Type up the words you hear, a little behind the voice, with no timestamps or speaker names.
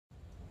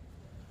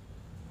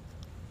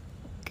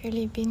Que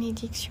les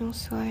bénédictions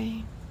soient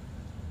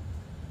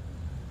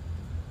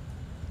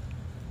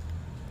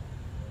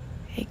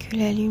et que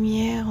la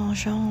lumière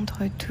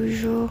engendre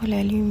toujours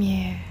la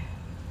lumière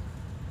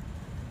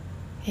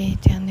et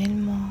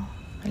éternellement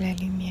la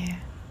lumière.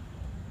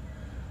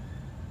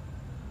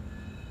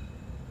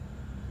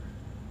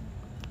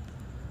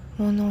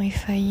 Mon nom est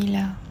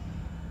Faïla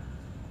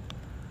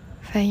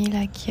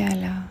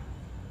Kiala,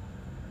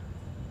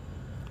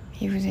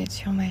 et vous êtes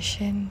sur ma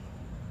chaîne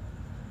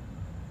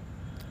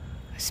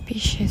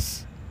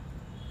Auspicious,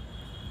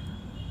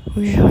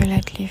 où je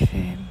relate les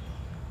faits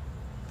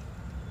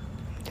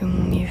de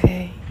mon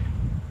éveil.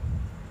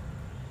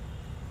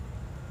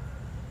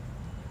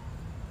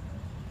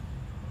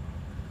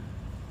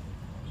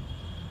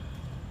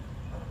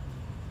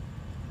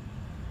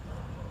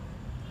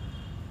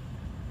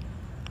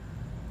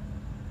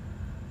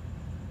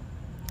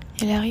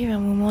 Il arrive un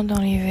moment dans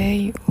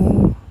l'éveil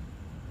où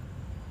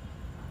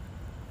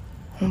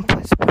on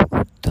passe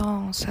beaucoup de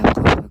temps en sa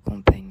propre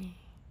compagnie.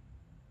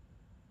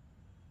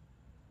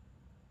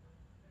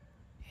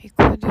 Et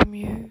quoi de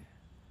mieux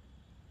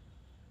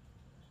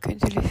que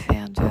de le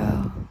faire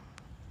dehors,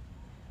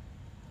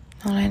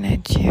 dans la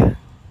nature,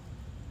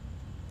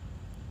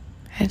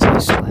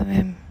 être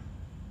soi-même,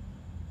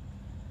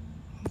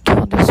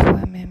 autour de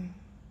soi-même.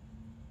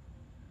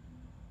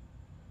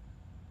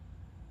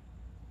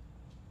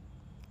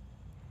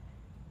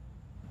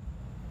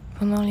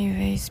 Pendant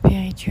l'éveil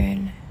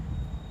spirituel,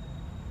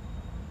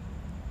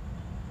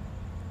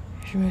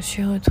 je me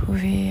suis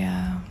retrouvée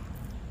à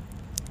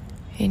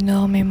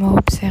énormément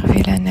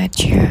observer la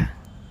nature.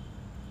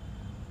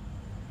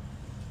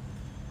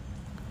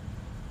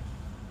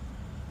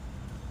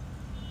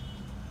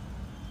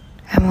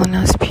 À m'en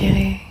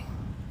inspirer.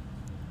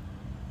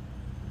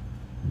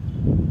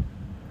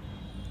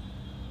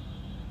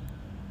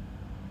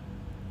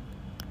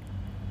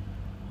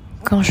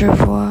 Quand je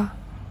vois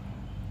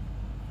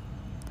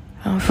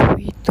un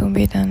fruit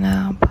tomber d'un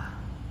arbre,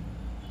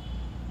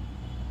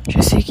 je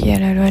sais qu'il y a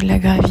la loi de la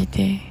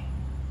gravité.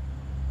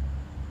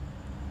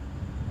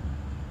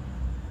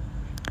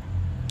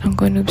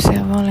 Donc en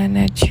observant la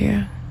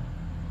nature,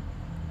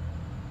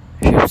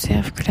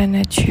 j'observe que la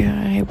nature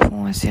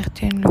répond à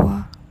certaines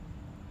lois.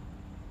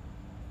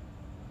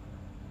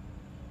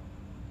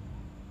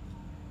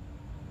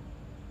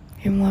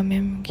 Et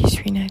moi-même qui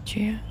suis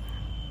nature,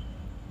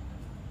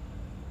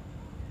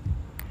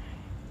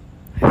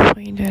 le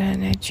fruit de la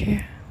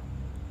nature,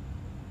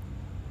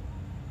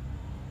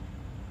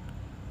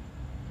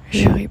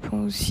 je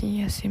réponds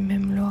aussi à ces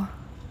mêmes lois.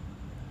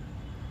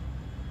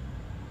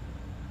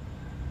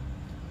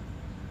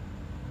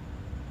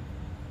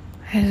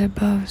 As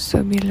above,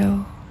 so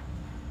below.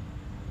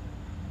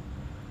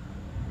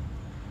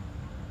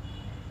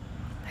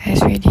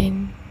 As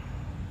within,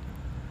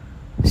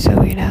 so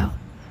without.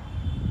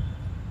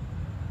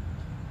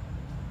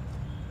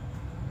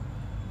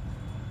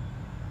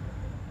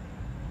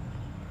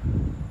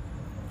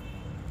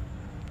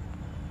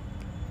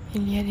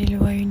 Il y a des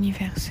lois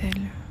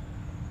universelles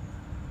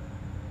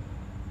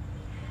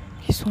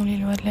qui sont les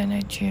lois de la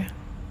nature.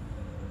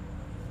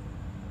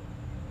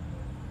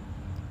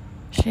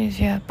 Je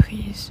les ai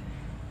apprises.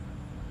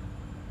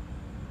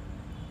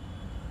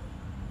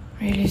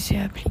 Je les ai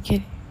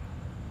appliquées.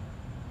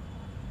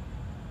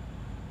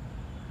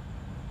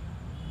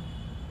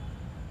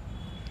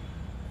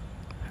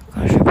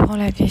 Quand je prends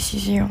la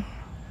décision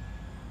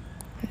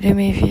de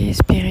m'éveiller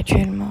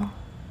spirituellement,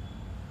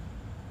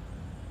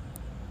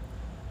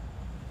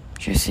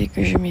 je sais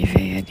que je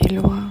m'éveille à des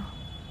lois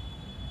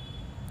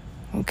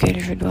auxquelles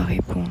je dois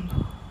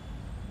répondre,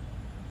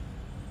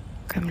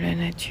 comme la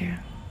nature.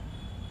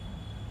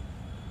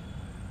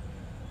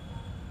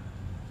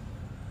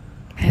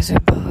 As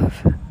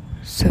above,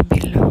 so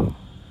below.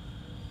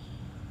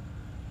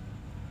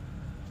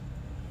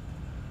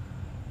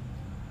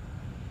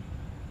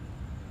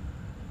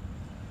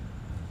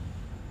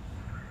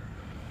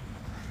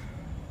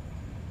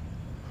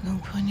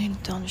 Donc prenez le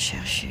temps de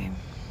chercher,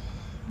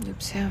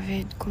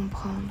 d'observer, de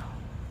comprendre.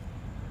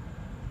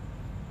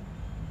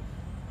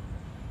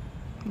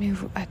 Ne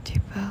vous hâtez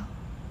pas,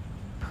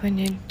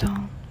 prenez le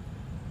temps.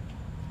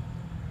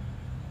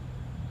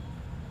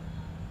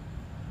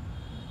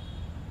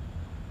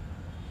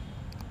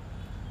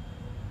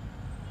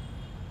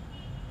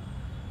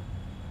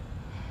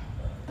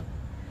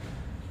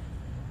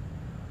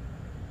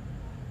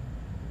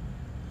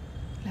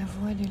 La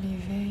voie de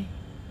l'éveil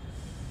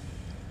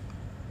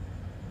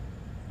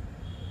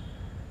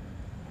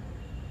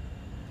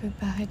peut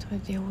paraître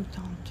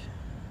déroutante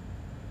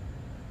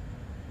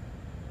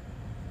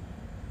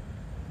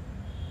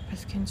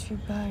parce qu'elle ne suit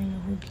pas une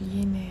route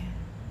linéaire.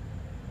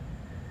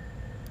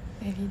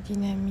 Elle est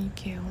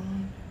dynamique et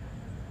ronde.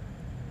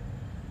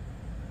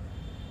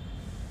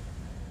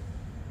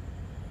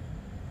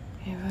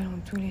 Elle va dans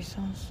tous les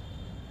sens.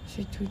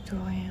 C'est tout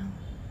ou rien.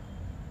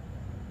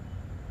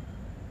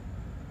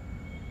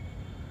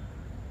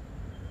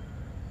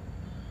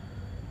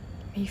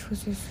 Mais il faut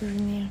se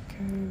souvenir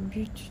que le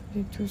but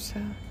de tout ça,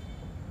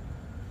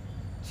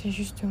 c'est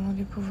justement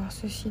de pouvoir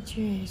se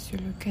situer et se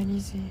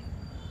localiser.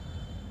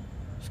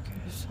 Parce que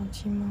le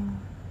sentiment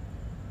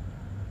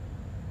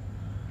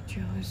que tu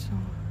ressens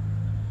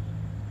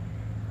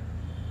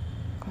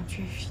quand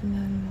tu es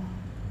finalement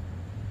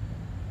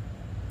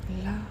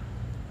là,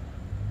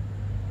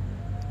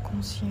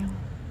 conscient,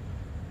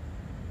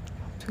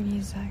 dans tous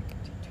les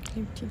actes, toutes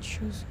les petites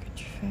choses que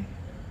tu fais.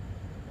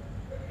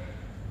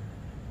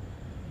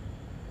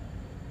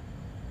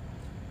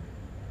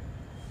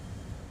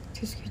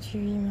 Tout ce que tu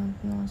vis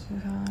maintenant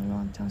sera un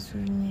lointain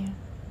souvenir.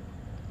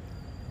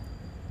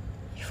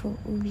 Il faut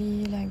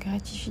oublier la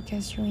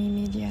gratification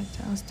immédiate,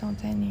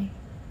 instantanée.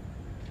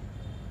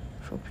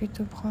 Il faut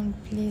plutôt prendre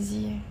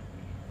plaisir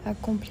à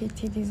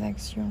compléter des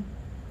actions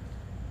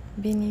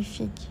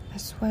bénéfiques à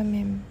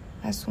soi-même,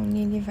 à son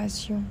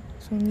élévation,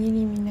 son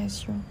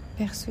illumination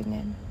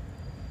personnelle,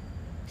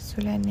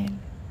 solennelle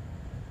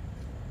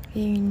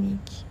et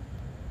unique.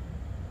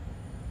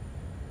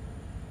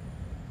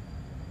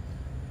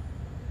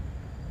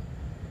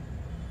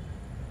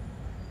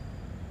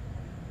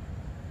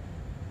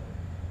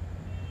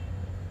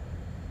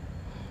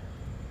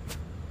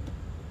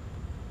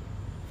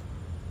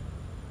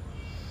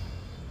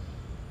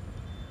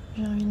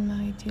 J'ai envie de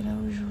m'arrêter là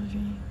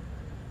aujourd'hui.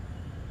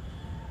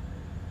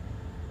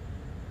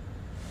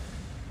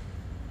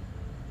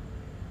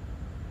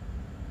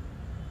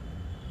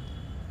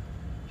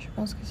 Je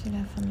pense que c'est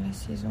la fin de la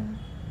saison.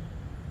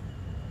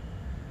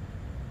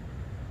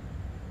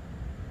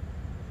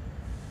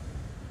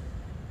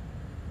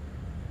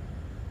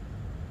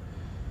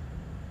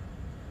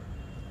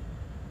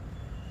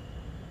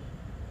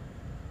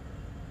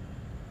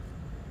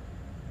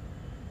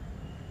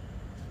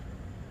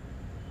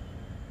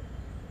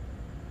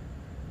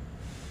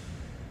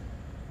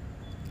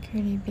 Que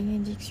les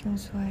bénédictions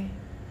soient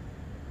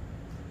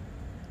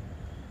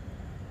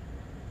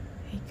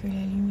et que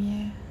la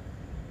lumière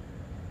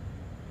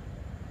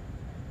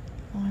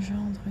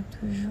engendre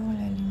toujours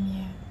la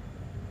lumière,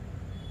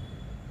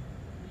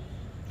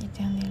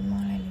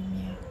 éternellement la lumière.